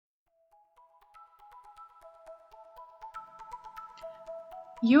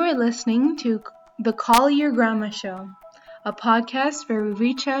You are listening to the Call Your Grandma Show, a podcast where we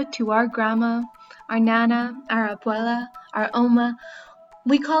reach out to our grandma, our nana, our abuela, our oma.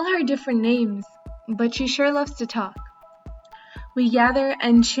 We call her different names, but she sure loves to talk. We gather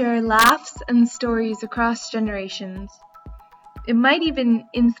and share laughs and stories across generations. It might even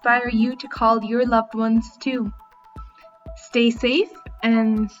inspire you to call your loved ones too. Stay safe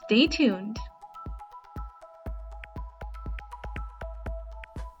and stay tuned.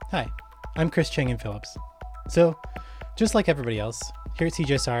 Hi, I'm Chris Chang-Phillips. So, just like everybody else, here at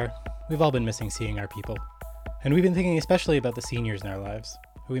CJSR, we've all been missing seeing our people. And we've been thinking especially about the seniors in our lives,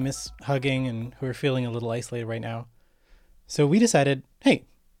 who we miss hugging and who are feeling a little isolated right now. So we decided, hey,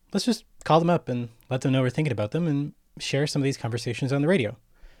 let's just call them up and let them know we're thinking about them and share some of these conversations on the radio.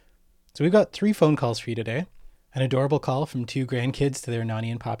 So we've got 3 phone calls for you today. An adorable call from 2 grandkids to their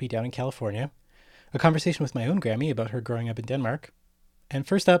Nani and Poppy down in California. A conversation with my own Grammy about her growing up in Denmark. And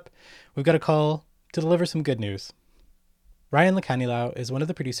first up, we've got a call to deliver some good news. Ryan Lacanilau is one of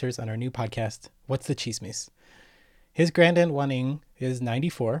the producers on our new podcast, What's the Chismes? His grandaunt Wan Ing is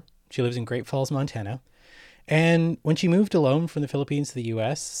 94. She lives in Great Falls, Montana. And when she moved alone from the Philippines to the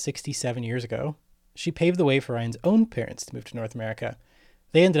US 67 years ago, she paved the way for Ryan's own parents to move to North America.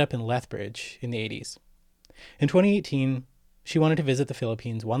 They ended up in Lethbridge in the 80s. In 2018, she wanted to visit the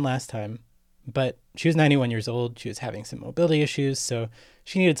Philippines one last time, but she was 91 years old, she was having some mobility issues, so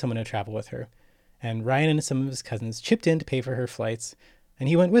she needed someone to travel with her. And Ryan and some of his cousins chipped in to pay for her flights, and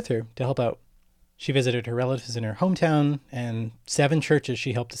he went with her to help out. She visited her relatives in her hometown, and 7 churches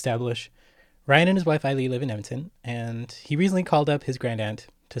she helped establish. Ryan and his wife Eileen live in Edmonton, and he recently called up his grandaunt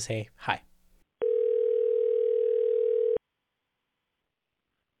to say hi.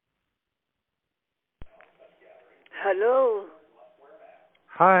 Hello.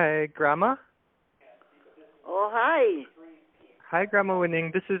 Hi, Grandma. Oh, hi. Hi, Grandma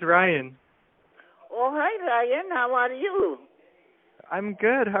Winning. This is Ryan. Oh, hi, Ryan. How are you? I'm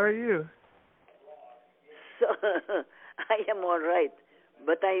good. How are you? So, I am all right.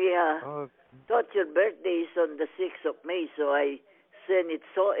 But I thought your birthday is on the 6th of May, so I sent it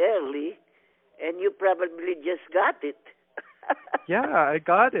so early, and you probably just got it. Yeah, I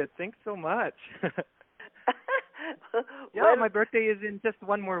got it. Thanks so much. Yeah, well, my birthday is in just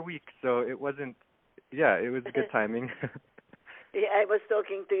 1 more week, so it was good timing. Yeah, I was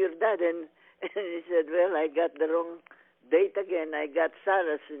talking to your dad, and he said, well, I got the wrong date again. I got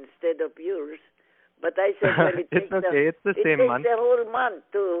Sarah's instead of yours. But I said, well, it's okay. It's the same month. It takes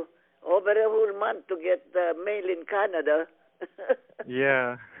over a whole month to get the mail in Canada.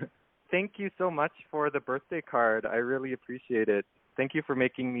 Yeah. Thank you so much for the birthday card. I really appreciate it. Thank you for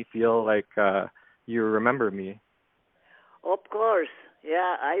making me feel like you remember me. Of course.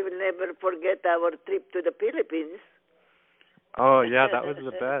 Yeah, I will never forget our trip to the Philippines. Oh, yeah, that was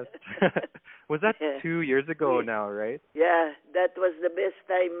the best. Was that 2 years ago now, right? Yeah, that was the best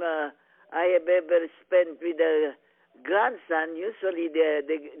time I have ever spent with a grandson. Usually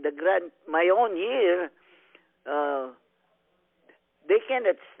my own year, they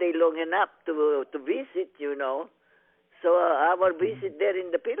cannot stay long enough to visit, you know. So our visit there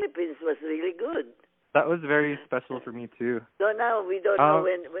in the Philippines was really good. That was very special for me too. So now we don't know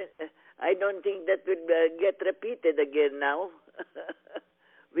when. I don't think that will get repeated again now.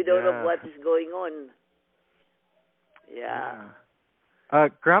 We don't know what is going on. Yeah.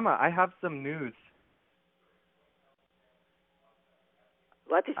 Grandma, I have some news.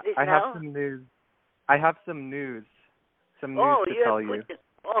 What is this I now? have some news. I have some news. Some news to tell you.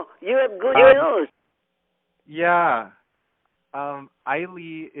 Oh, you have good news. Yeah.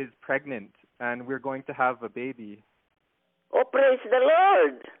 Eileen is pregnant, and we're going to have a baby. Oh, praise the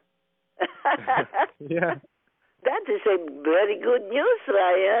Lord. Yeah. That is a very good news,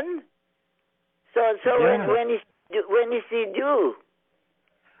 Ryan. So yeah. when is he due?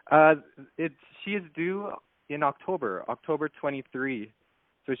 She is due in October 23.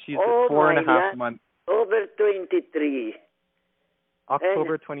 So she's 4.5 months. October 23.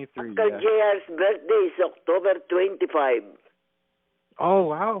 October and 23. Uncle JR's birthday is October 25. Oh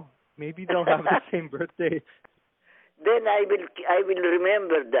wow! Maybe they'll have the same birthday. Then I will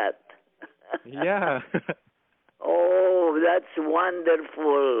remember that. Yeah. Oh, that's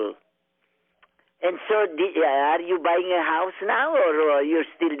wonderful. And so, are you buying a house now, or you're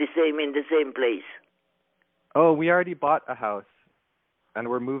still in the same place? Oh, we already bought a house, and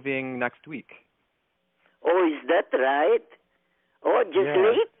we're moving next week. Oh, is that right? Oh, just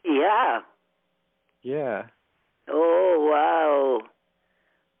lately, yeah. Yeah. Oh, wow.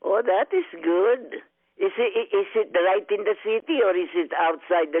 Oh, that is good. Is it right in the city, or is it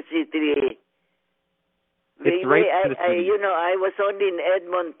outside the city? It's right in the city. I was only in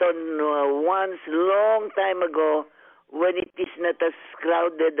Edmonton once, long time ago, when it is not as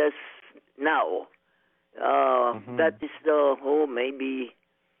crowded as now. That is maybe.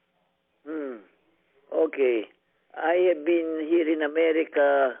 Okay. I have been here in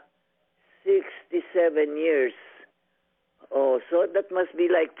America 67 years. Oh, so that must be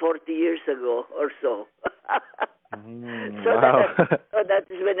like 40 years ago or so. Wow. That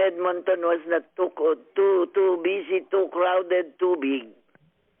is when Edmonton was not too busy, too crowded, too big.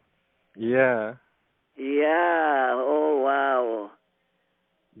 Yeah. Yeah. Oh, wow.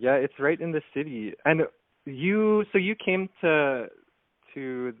 Yeah, it's right in the city. And you came to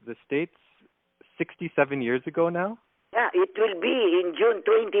the States 67 years ago now? Yeah, it will be in June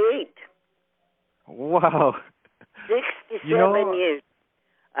 28th. Wow. 67 years.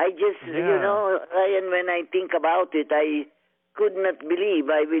 I just, Ryan, when I think about it, I could not believe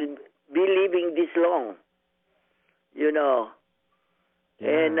I will be living this long. Yeah.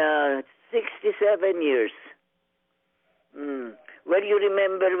 And 67 years. Well, you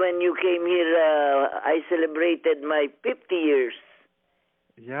remember when you came here, I celebrated my 50 years.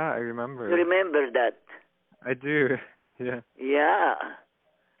 Yeah, I remember. You remember that? I do, yeah. Yeah.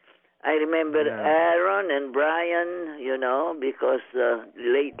 I remember Aaron and Brian, because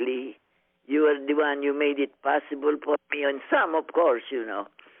lately you were the one you made it possible for me, and some, of course,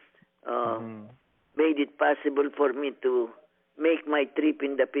 made it possible for me to make my trip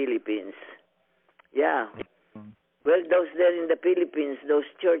in the Philippines. Yeah. Well, those there in the Philippines, those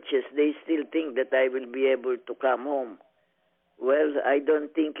churches, they still think that I will be able to come home. Well, I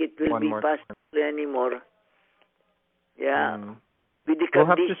don't think it will be possible anymore. Yeah. With the we'll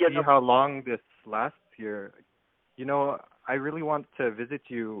have to condition see how long this lasts here. I really want to visit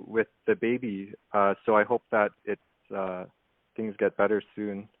you with the baby, so I hope that things get better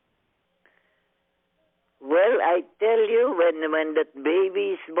soon. Well, I tell you, when that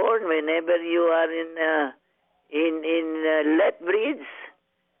baby is born, whenever you are in Lethbridge,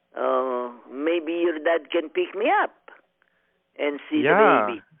 maybe your dad can pick me up and see the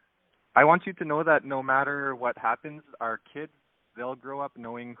baby. I want you to know that no matter what happens, our kids, they'll grow up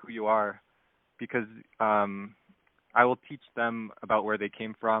knowing who you are, because I will teach them about where they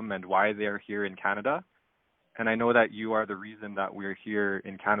came from and why they're here in Canada. And I know that you are the reason that we're here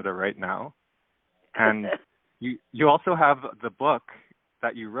in Canada right now. And you also have the book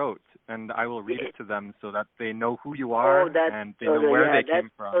that you wrote, and I will read it to them so that they know who you are and they know where they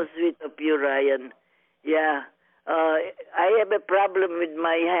came from. That's so sweet of you, Ryan. Yeah. I have a problem with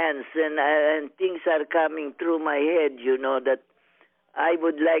my hands, and things are coming through my head, that I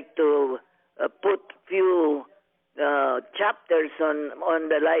would like to put few chapters on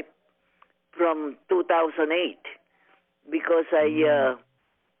the life from 2008, because I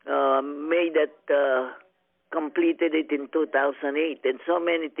made it, completed it in 2008, and so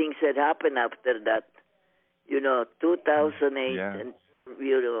many things had happened after that. 2008, and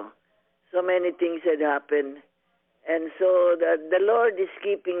so many things had happened. And so the Lord is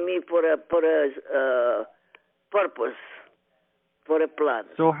keeping me for a purpose, for a plan.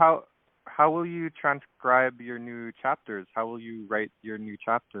 So how will you transcribe your new chapters? How will you write your new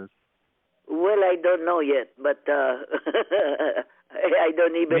chapters? Well, I don't know yet, but I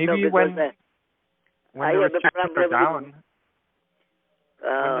don't even know, because when I the have a restrictions are problem down.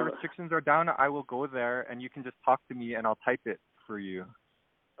 When the restrictions are down, I will go there, and you can just talk to me, and I'll type it for you.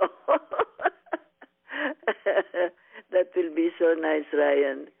 That will be so nice,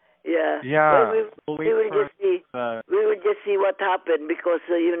 Ryan. Yeah. Yeah. Well, we will just see. We will just see what happened, because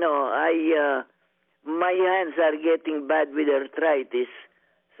my hands are getting bad with arthritis.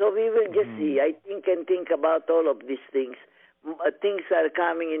 So we will just see. I think about all of these things. Things are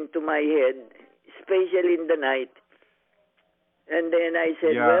coming into my head, especially in the night. And then I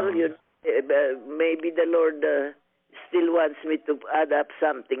said, maybe the Lord still wants me to add up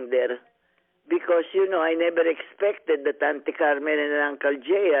something there. Because, I never expected that Auntie Carmen and Uncle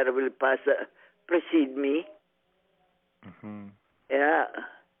J.R. will precede me. Yeah.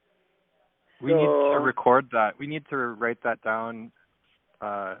 We need to record that. We need to write that down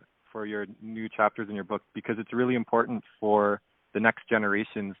for your new chapters in your book, because it's really important for the next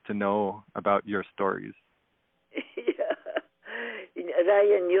generations to know about your stories.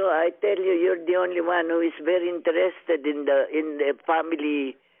 Ryan, I tell you, you're the only one who is very interested in the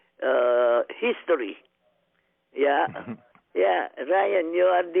family history. Yeah. Yeah, Ryan, you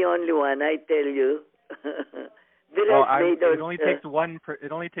are the only one, I tell you. It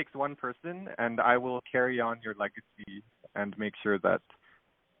only takes one person, and I will carry on your legacy and make sure that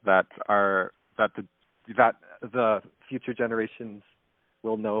the future generations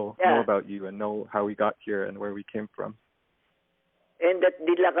will know about you and know how we got here and where we came from. And that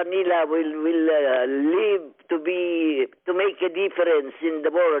the Lacanila will live to make a difference in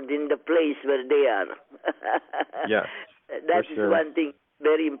the world, in the place where they are. Yes, that is one thing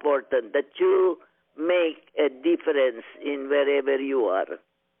very important, that you make a difference in wherever you are.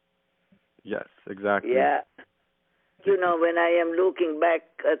 Yes, exactly. Yeah. You know, when I am looking back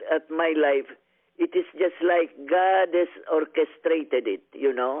at my life, it is just like God has orchestrated it,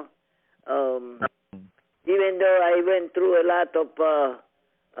 you know. Even though I went through a lot of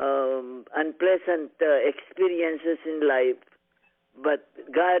unpleasant experiences in life, but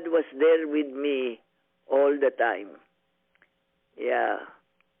God was there with me all the time. Yeah.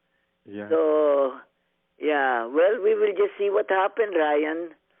 Yeah. So, yeah, well, we will just see what happened,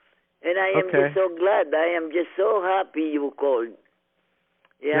 Ryan. And I am just so glad. I am just so happy you called.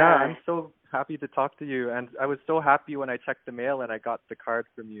 Yeah, I'm so happy to talk to you. And I was so happy when I checked the mail and I got the card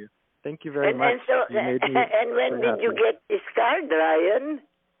from you. Thank you very much. And when did you get this card, Ryan?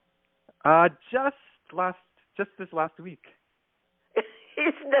 Just this last week.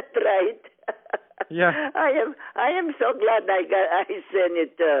 Is that right? Yeah. I am so glad I sent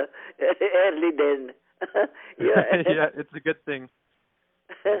it early then. Yeah, it's a good thing.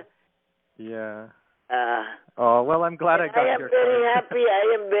 Yeah. Oh, well, I'm glad I got your card.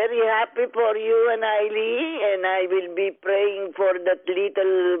 I am very happy for you and Ailey, and I will be praying for that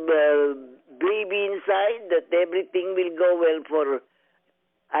little baby inside, that everything will go well for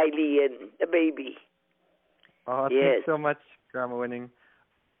Ailey and the baby. Oh, thanks so much, Grandma Winning.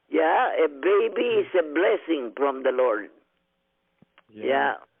 Yeah, a baby is a blessing from the Lord.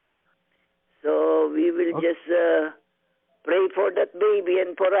 Yeah. So we will just pray for that baby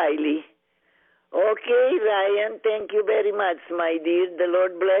and for Ailey. Okay, Ryan, thank you very much, my dear. The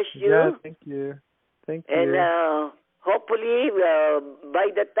Lord bless you. Yeah, thank you. Thank you. And hopefully, by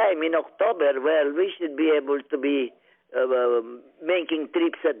that time in October, well, we should be able to be making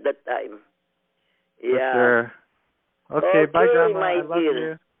trips at that time. Yeah. For sure. Okay, bye, Grandma. My I love dear.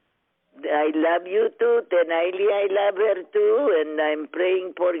 you. I love you too. Tenaili, I love her too, and I'm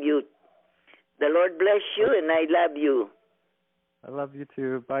praying for you. The Lord bless you, and I love you. I love you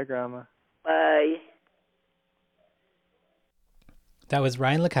too. Bye, Grandma. Bye. That was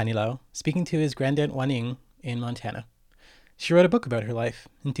Ryan Lacanilo speaking to his granddaughter Waning in Montana. She wrote a book about her life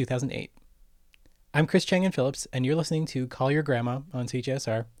in 2008. I'm Chris Chang-Phillips, and you're listening to Call Your Grandma on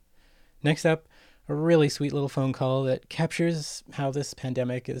CJSR. Next up, a really sweet little phone call that captures how this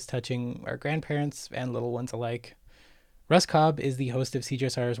pandemic is touching our grandparents and little ones alike. Russ Cobb is the host of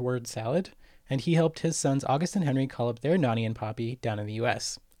CJSR's Word Salad, and he helped his sons August and Henry call up their Nani and Poppy down in the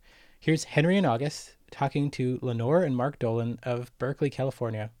U.S. Here's Henry and August talking to Lenore and Mark Dolan of Berkeley,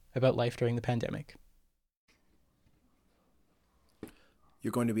 California, about life during the pandemic.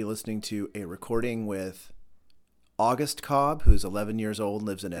 You're going to be listening to a recording with August Cobb, who's 11 years old,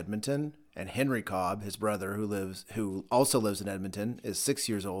 lives in Edmonton, and Henry Cobb, his brother, who also lives in Edmonton, is 6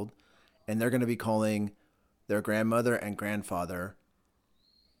 years old, and they're going to be calling their grandmother and grandfather,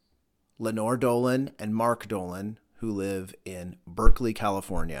 Lenore Dolan and Mark Dolan, who live in Berkeley,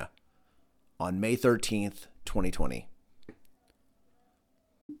 California, on May 13th, 2020.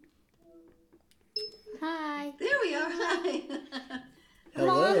 Hi. There we are. Hi.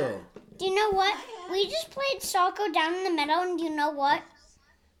 Hello. Mom, do you know what? We just played soccer down in the meadow, and do you know what?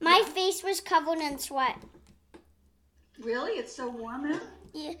 My face was covered in sweat. Really? It's so warm out?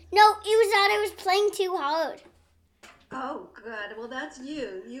 Yeah. No, it was that I was playing too hard. Oh, good. Well, that's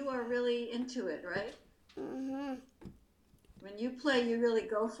you. You are really into it, right? Mm-hmm. When you play, you really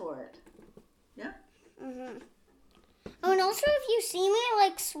go for it. Yeah? Mm-hmm. Oh, and also, if you see me,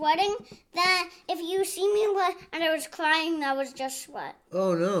 sweating, then if you see me, and I was crying, that was just sweat.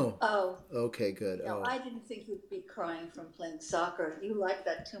 Oh, no. Oh. Okay, good. No, I didn't think you'd be crying from playing soccer. You like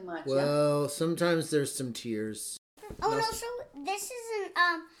that too much, Well, sometimes there's some tears. Oh, and also, this isn't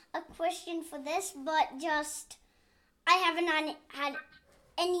a question for this, but just, I haven't had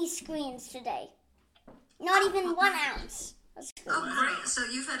any screens today. Not even 1 ounce. Oh, great. So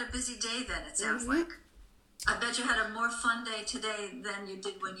you've had a busy day then, it sounds like. I bet you had a more fun day today than you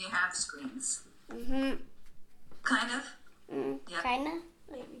did when you have screens. Mm-hmm. Kind of? Yeah. Kind of?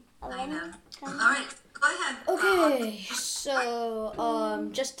 Maybe. I know. All right, go ahead. Okay, so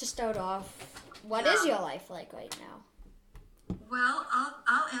just to start off, what is your life like right now? Well,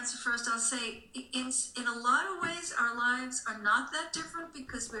 I'll answer first. I'll say in a lot of ways our lives are not that different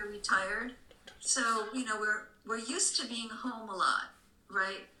because we're retired. So, we're used to being home a lot,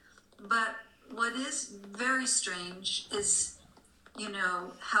 right? But what is very strange is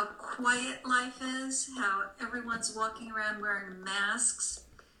how quiet life is, how everyone's walking around wearing masks,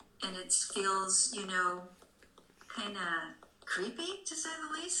 and it feels, kind of creepy, to say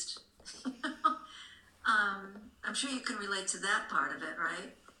the least. I'm sure you can relate to that part of it,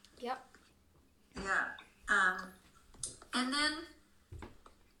 right? Yep. Yeah. And then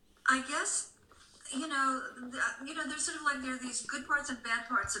I guess, there's sort of like there are these good parts and bad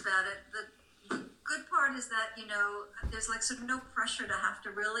parts about it. The good part is that, there's like sort of no pressure to have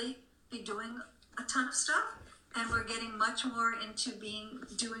to really be doing a ton of stuff. And we're getting much more into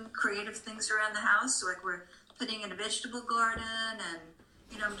doing creative things around the house. Like we're putting in a vegetable garden and,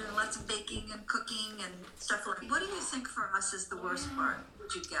 I'm doing lots of baking and cooking and stuff like that. What do you think for us is the worst part?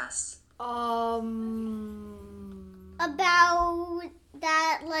 Would you guess? About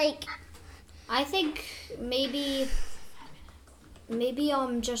that, like, I think maybe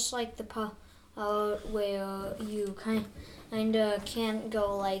just like the part where you kind of can't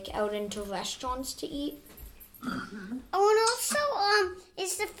go like out into restaurants to eat. Mm-hmm. Oh, and also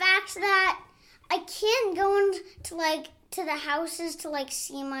it's the fact that I can't go into like to the houses to like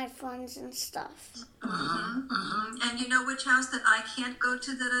see my friends and stuff. Mm-hmm. Mm-hmm. And you know which house that I can't go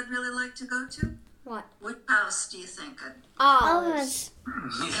to that I'd really like to go to? What? Which house do you think? Ours.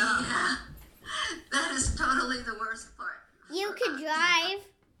 Yeah. That is totally the worst part. You could drive.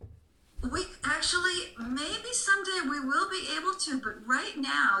 We actually, maybe someday we will be able to, but right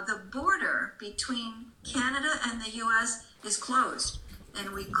now the border between Canada and the U.S. is closed,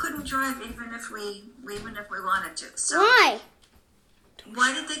 and we couldn't drive even if we wanted to. So why?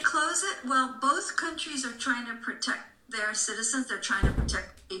 Why did they close it? Well, both countries are trying to protect their citizens. They're trying to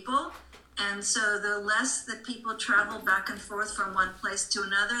protect people. And so the less that people travel back and forth from one place to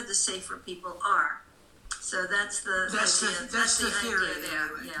another, the safer people are. So that's the theory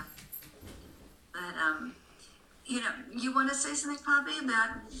there. Yeah. But you want to say something, Poppy,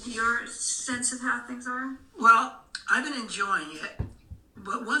 about your sense of how things are? Well, I've been enjoying it,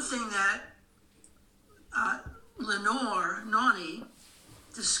 but one thing that Lenore Nani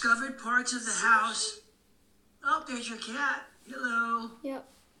discovered parts of the house. Oh, there's your cat. Hello. Yep.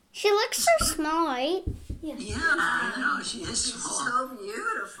 She looks so small, right? Yeah, I know. She is small. So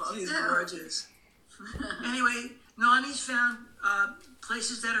beautiful. She's gorgeous. Anyway, Nani's found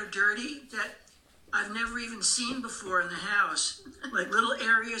places that are dirty that I've never even seen before in the house, like little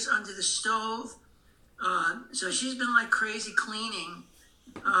areas under the stove. So she's been like crazy cleaning,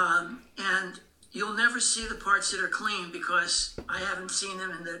 and you'll never see the parts that are clean because I haven't seen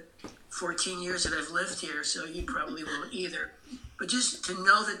them in the 14 years that I've lived here, so you probably won't either. But just to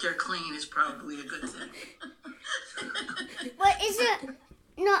know that they're clean is probably a good thing. But is it,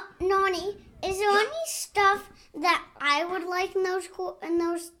 Nani, is there any stuff that I would like in those parts? In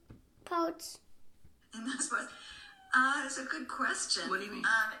those parts? It's a good question. What do you mean?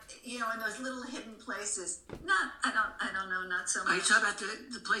 In those little hidden places. I don't know, not so much. Are you talking about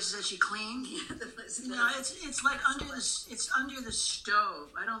the places that she cleaned? Yeah, the places. No, it's like it's under the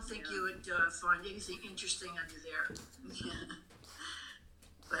stove. I don't think you would find anything interesting under there. Yeah.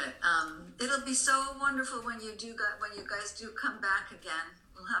 But it'll be so wonderful when you guys do come back again.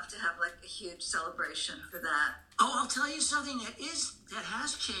 We'll have to have like a huge celebration for that. Oh, I'll tell you something that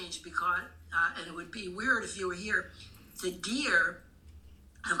has changed because, and it would be weird if you were here. The deer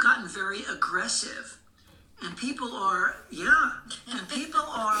have gotten very aggressive, and people are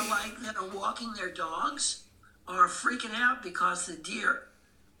like that are walking their dogs are freaking out because the deer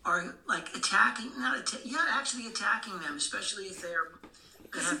are like attacking them, especially if they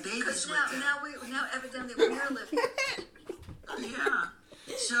have babies with them. Now evidently we are living. Yeah.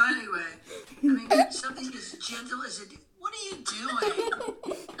 So anyway, I mean, something as gentle as what are you doing?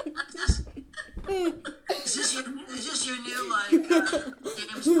 Is this your new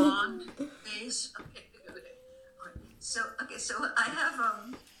James Bond face? So I have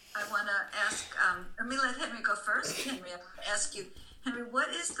I want to ask. Let me let Henry go first. Henry, I want to ask you, Henry, what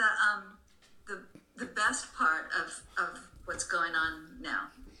is the best part of what's going on now?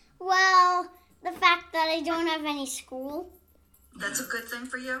 Well, the fact that I don't have any school. That's a good thing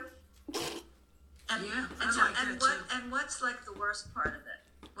for you? And what's like the worst part of it?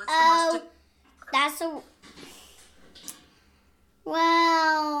 What's the most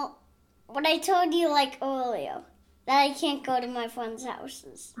well, what I told you like earlier, that I can't go to my friends'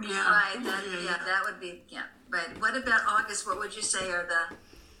 houses. Yeah. Right, that would be, right. What about August? What would you say are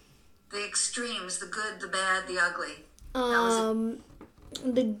the extremes, the good, the bad, the ugly?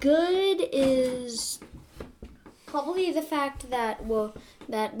 The good is probably the fact that we're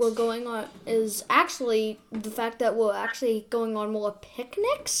going on is actually the fact that we're actually going on more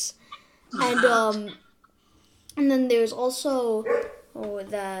picnics, and And then there's also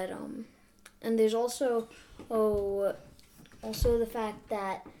also the fact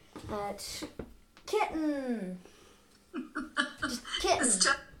that kitten. Just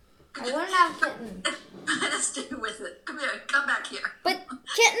kitten. I want to have kitten. Let's stay with it. Come here. Come back here. But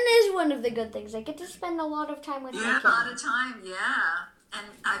kitten is one of the good things. I get to spend a lot of time with my kitten. A lot of time, yeah. And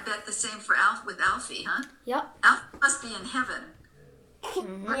I bet the same for with Alfie, huh? Yep. Alfie must be in heaven.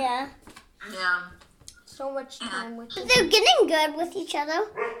 Mm-hmm. Yeah. Yeah. So much time with them. They're getting good with each other.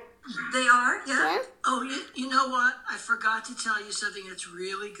 They are, yeah. Oh, you know what? I forgot to tell you something that's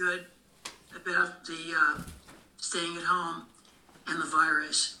really good about the staying at home and the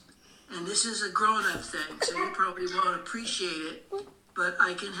virus. And this is a grown-up thing, so you probably won't appreciate it. But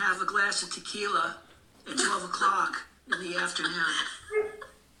I can have a glass of tequila at 12 o'clock in the afternoon.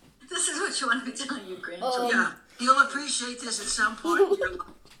 This is what you want to be telling your grandchildren. Yeah, you'll appreciate this at some point in your life.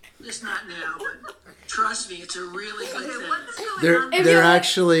 Just not now, but trust me, it's a really good thing. What is going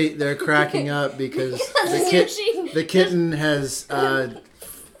on? They're cracking up because the kitten has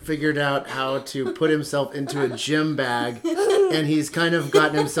figured out how to put himself into a gym bag, and he's kind of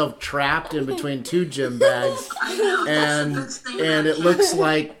gotten himself trapped in between two gym bags, and it looks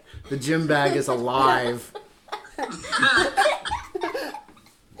like the gym bag is alive.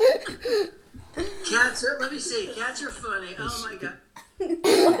 Cats are, let me see, cats are funny. Oh my God.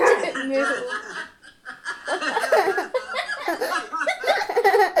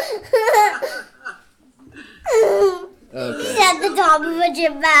 Okay. He's at the top of a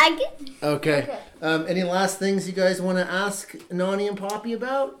gym bag. Okay. Any last things you guys want to ask Nani and Poppy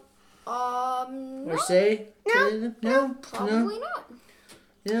about? Or say? No? Probably not.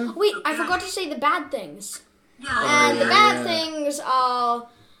 Yeah. Wait, I forgot to say the bad things. Yeah. And the bad things are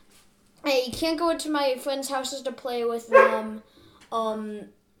I can't go to my friends' houses to play with them.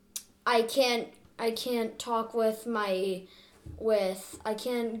 I can't talk with I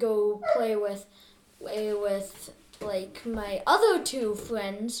can't go play with like my other two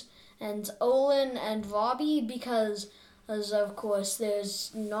friends and Olin and Robbie because of course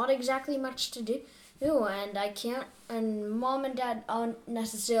there's not exactly much to do and I can't and Mom and Dad aren't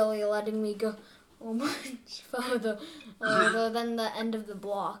necessarily letting me go much further than the end of the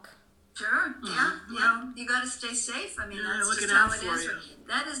block. Sure, yeah. Well, you got to stay safe. I mean, that's just how it is.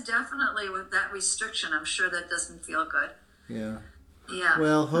 That is definitely with that restriction. I'm sure that doesn't feel good. Yeah. Yeah.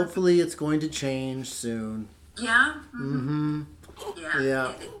 Well, hopefully it's going to change soon. Yeah. Mm-hmm.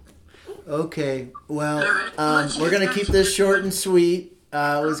 Yeah. Okay. Well, we're gonna keep this short and sweet.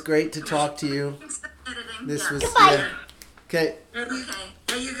 It was great to talk to you. This was okay.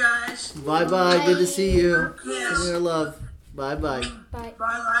 Hey, you guys. Bye bye. Good to see you. Send your love. Bye bye. Bye.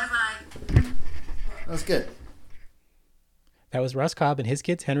 Bye. That was good. That was Russ Cobb and his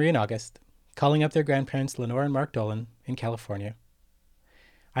kids Henry and August calling up their grandparents Lenore and Mark Dolan in California.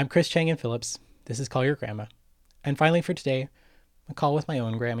 I'm Chris Chang in Phillips. This is Call Your Grandma. And finally for today, a call with my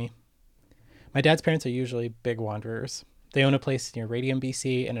own Grammy. My dad's parents are usually big wanderers. They own a place near Radium,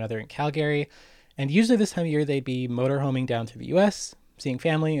 BC, and another in Calgary, and usually this time of year they'd be motorhoming down to the US, seeing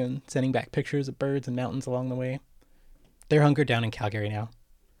family, and sending back pictures of birds and mountains along the way. They're hunkered down in Calgary now.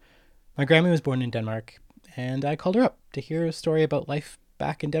 My Grammy was born in Denmark, and I called her up to hear a story about life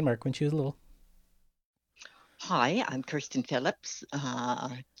back in Denmark when she was little. Hi, I'm Kirsten Phillips,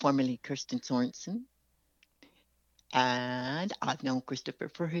 formerly Kirsten Sorensen, and I've known Christopher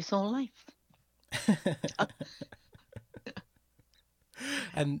for his whole life.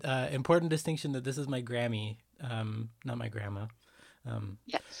 And important distinction that this is my Grammy, not my grandma.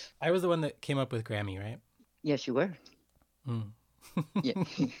 Yes. I was the one that came up with Grammy, right? Yes, you were. Mm. Yeah.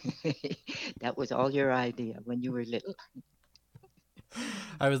 That was all your idea when you were little.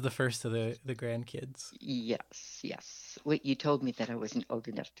 I was the first of the grandkids. Yes. Well, you told me that I wasn't old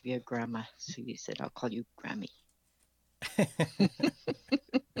enough to be a grandma, so you said I'll call you Grammy.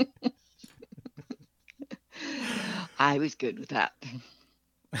 I was good with that.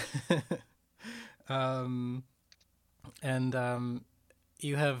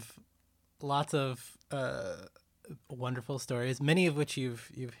 You have lots of wonderful stories, many of which you've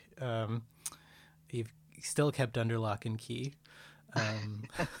still kept under lock and key.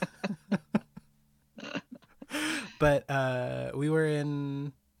 But we were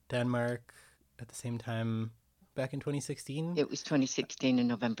in Denmark at the same time back in 2016. It was 2016 in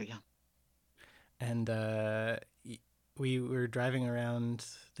November, yeah. And we were driving around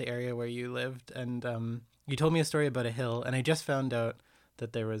the area where you lived, and you told me a story about a hill, and I just found out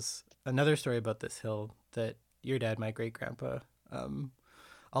that there was another story about this hill that your dad, my great-grandpa,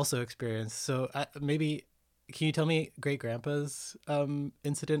 also experienced. So maybe, can you tell me great-grandpa's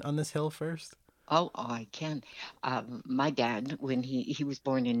incident on this hill first? Oh, I can. My dad, when he was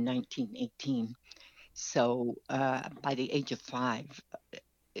born in 1918, so by the age of 5,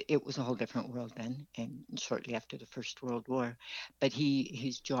 it was a whole different world then, and shortly after the First World War. But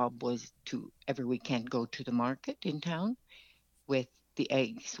his job was to every weekend go to the market in town with the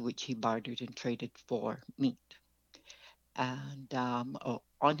eggs, which he bartered and traded for meat. And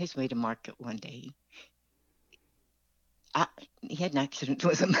on his way to market one day, he had an accident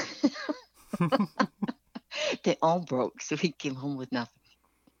with them. They all broke, so he came home with nothing.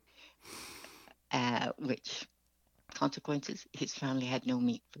 Which consequences? His family had no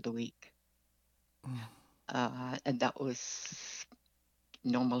meat for the week. And that was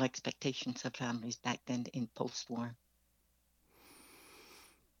normal expectations of families back then in post-war,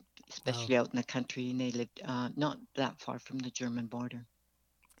 especially out in the country. And they lived not that far from the German border.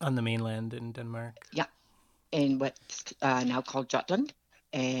 On the mainland in Denmark. Yeah, in what's now called Jutland,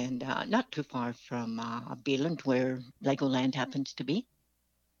 and not too far from Billund, where Legoland happens to be.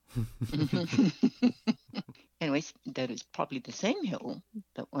 Anyways, that is probably the same hill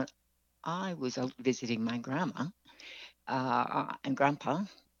that when I was out visiting my grandma and grandpa,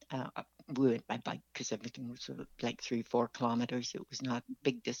 we went by bike because everything was sort of like 3-4 kilometers. It was not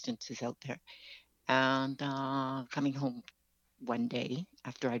big distances out there. And coming home one day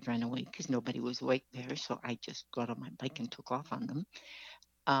after I'd run away because nobody was awake there, so I just got on my bike and took off on them.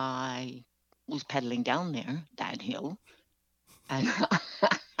 I was pedaling down there, that hill, and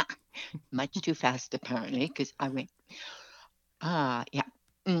much too fast apparently, because I went,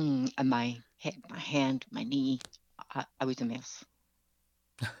 and my head, my hand, my knee, I was a mess.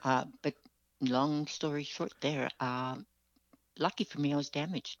 But long story short there, lucky for me I was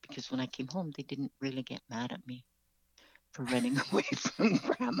damaged, because when I came home they didn't really get mad at me for running away from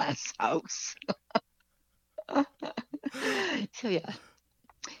Grandma's house. So yeah.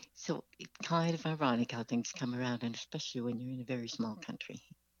 So it's kind of ironic how things come around, and especially when you're in a very small country.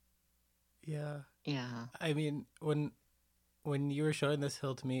 Yeah. Yeah. I mean, when you were showing this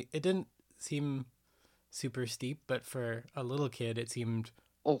hill to me, it didn't seem super steep, but for a little kid, it seemed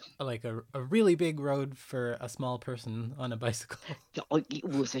like a really big road for a small person on a bicycle. It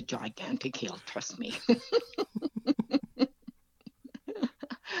was a gigantic hill, trust me.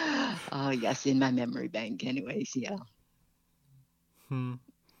 Oh, yes, in my memory bank anyways, yeah.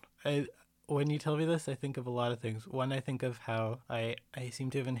 When you tell me this, I think of a lot of things. One, I think of how I seem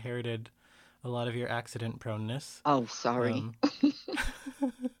to have inherited a lot of your accident proneness. Oh, sorry.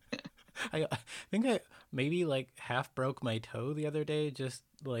 I think I maybe like half broke my toe the other day, just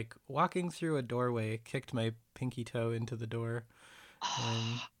like walking through a doorway, kicked my pinky toe into the door.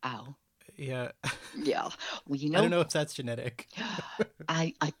 Ow. Yeah. Yeah. Well, I don't know if that's genetic.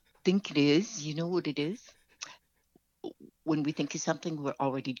 I think it is. You know what it is? When we think of something, we're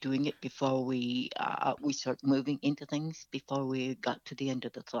already doing it before we start moving into things, before we got to the end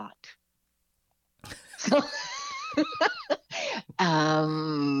of the thought. So,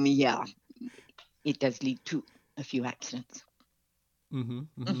 yeah, it does lead to a few accidents.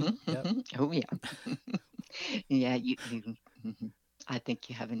 Yep. Oh yeah. Yeah, you I think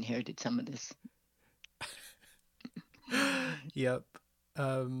you have inherited some of this. Yep.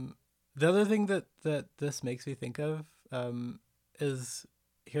 The other thing that this makes me think of is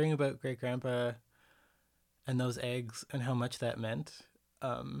hearing about great grandpa and those eggs and how much that meant.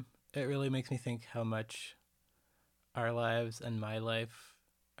 It really makes me think how much our lives and my life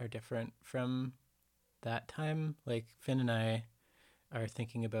are different from that time. Like Finn and I are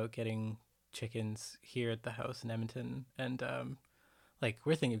thinking about getting chickens here at the house in Edmonton, and like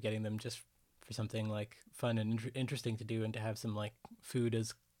we're thinking of getting them just for something like fun and interesting to do, and to have some like food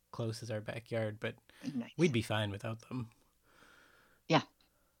as close as our backyard, but nice. We'd be fine without them. Yeah,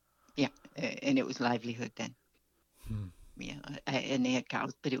 and it was livelihood then. Yeah, and they had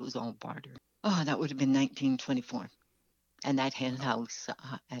cows, but it was all barter. Oh, that would have been 1924, and that hen house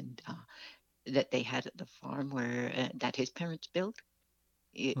and that they had at the farm where that his parents built,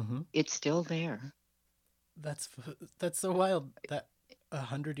 it's still there. That's so wild. That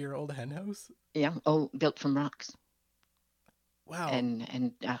 100-year-old hen house. Yeah. Oh, built from rocks. Wow.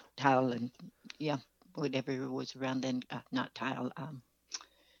 And tile and whatever was around then. Not tile.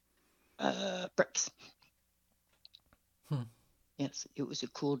 Bricks. Yes, it was a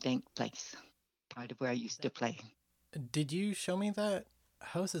cool, dank place. Part of where I used to play. Did you show me that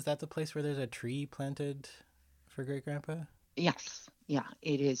house? Is that the place where there's a tree planted for great grandpa? Yes. Yeah,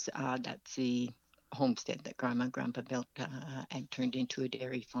 it is. That's the homestead that Grandma and Grandpa built and turned into a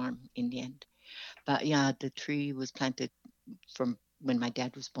dairy farm in the end. But yeah, the tree was planted from when my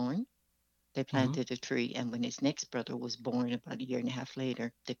dad was born. They planted a tree, and when his next brother was born about a year and a half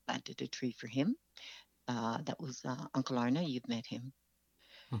later, they planted a tree for him. That was Uncle Arna. You've met him.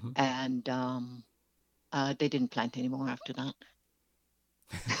 Mm-hmm. And they didn't plant anymore after that.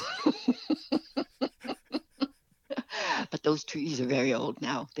 But those trees are very old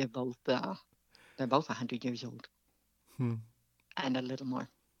now. They're both 100 years old, and a little more.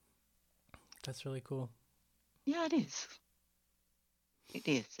 That's really cool. Yeah, it is. It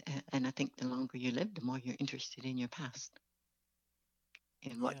is, and I think the longer you live, the more you're interested in your past,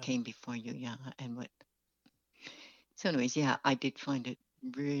 in what came before you, and what. So, anyways, I did find it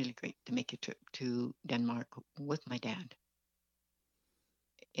really great to make a trip to Denmark with my dad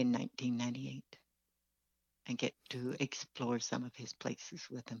in 1998 and get to explore some of his places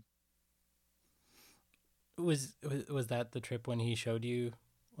with him. Was that the trip when he showed you,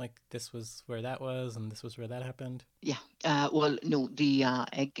 like, this was where that was and this was where that happened? Yeah. Well, no, the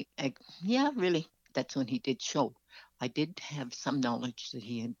egg. Yeah, really. That's when he did show. I did have some knowledge that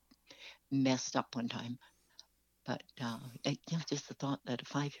he had messed up one time. But just the thought that a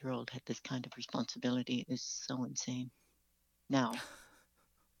 5-year-old had this kind of responsibility is so insane. Now.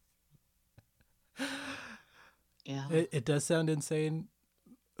 Yeah. It does sound insane,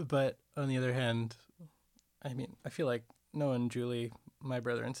 but on the other hand, I mean, I feel like Noah and Julie, my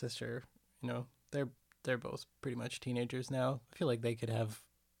brother and sister, they're both pretty much teenagers now. I feel like they could have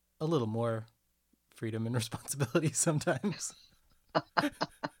a little more freedom and responsibility sometimes.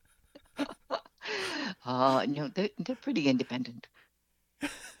 No, they're pretty independent.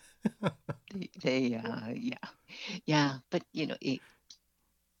 Yeah, but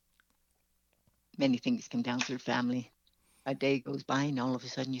many things come down through family. A day goes by and all of a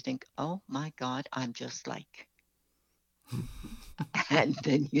sudden you think, oh my God, I'm just like, and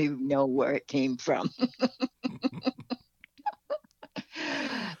then you know where it came from.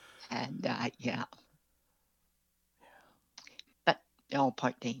 And but all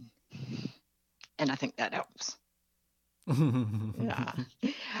part Dane. And I think that helps. Yeah.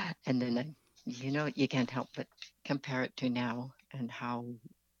 And then, you can't help but compare it to now and how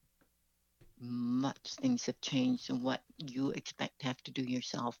much things have changed and what you expect to have to do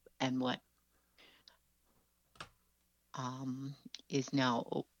yourself and what is now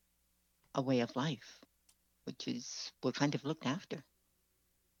a way of life, which is we're kind of looked after.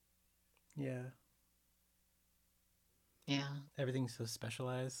 Yeah. Yeah. Everything's so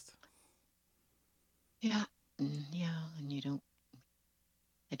specialized. Yeah. Yeah. And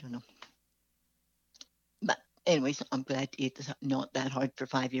I don't know. But anyways, I'm glad it's not that hard for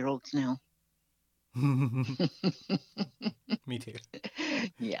 5-year-olds now. Me too.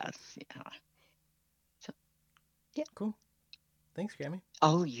 Yes. Yeah. So, yeah. Cool. Thanks, Grammy.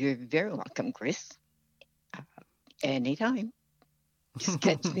 Oh, you're very welcome, Chris. Anytime. Just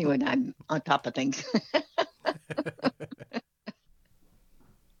catch me when I'm on top of things.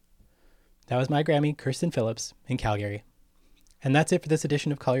 That was my Grammy, Kirsten Phillips, in Calgary. And that's it for this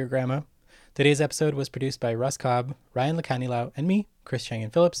edition of Call Your Grandma. Today's episode was produced by Russ Cobb, Ryan Lacanilau, and me, Chris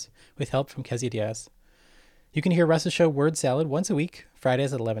Chang-Phillips, with help from Kezia Diaz. You can hear Russ's show Word Salad once a week,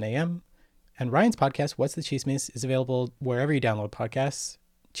 Fridays at 11 a.m. And Ryan's podcast, What's the Chismis, is available wherever you download podcasts.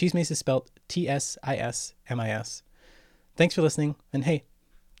 Chismis is spelled Tsismis. Thanks for listening, and hey,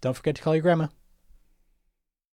 don't forget to call your grandma.